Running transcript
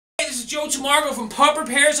this is Joe Tamargo from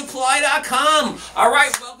PumpRepairSupply.com.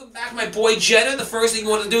 Alright, welcome back, my boy Jenna. The first thing you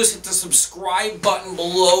want to do is hit the subscribe button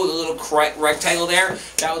below the little rectangle there.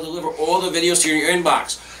 That will deliver all the videos to your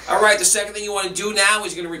inbox. Alright, the second thing you want to do now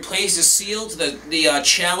is you're going to replace the seal to the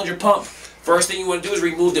Challenger pump. First thing you want to do is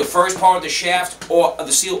remove the first part of the shaft, or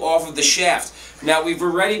the seal off of the shaft. Now, we've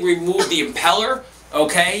already removed the impeller.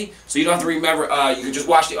 Okay, so you don't have to remember, you can just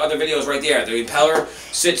watch the other videos right there. The impeller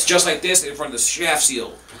sits just like this in front of the shaft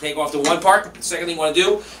seal. Take off the one part. The second thing you want to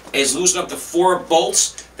do is loosen up the 4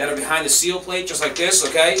 bolts that are behind the seal plate, just like this,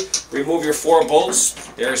 okay? Remove your 4 bolts.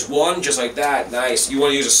 There's one, just like that. Nice. You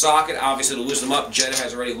want to use a socket, obviously, to loosen them up. Jenna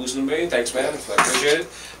has already loosened them. Thanks, man. I appreciate it.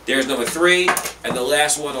 There's number 3, and the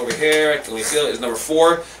last one over here, can we feel it, is number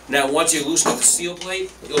 4. Now, once you loosen up the seal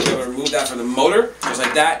plate, you'll be able to remove that from the motor, just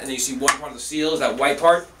like that, and then you see one part of the seal is that white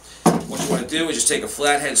part. What you want to do is just take a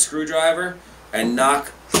flathead screwdriver and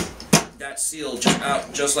knock that seal just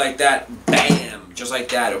out, just like that. Bam! Just like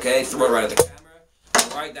that, okay? Throw it right at the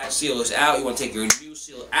camera. Alright, that seal is out. You want to take your new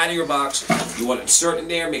seal out of your box. You want to insert it in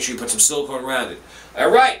there. Make sure you put some silicone around it.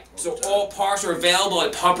 Alright, so all parts are available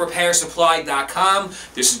at PumpRepairSupply.com.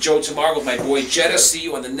 This is Joe Tamargo with my boy Jetta. See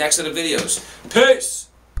you on the next of the videos. Peace!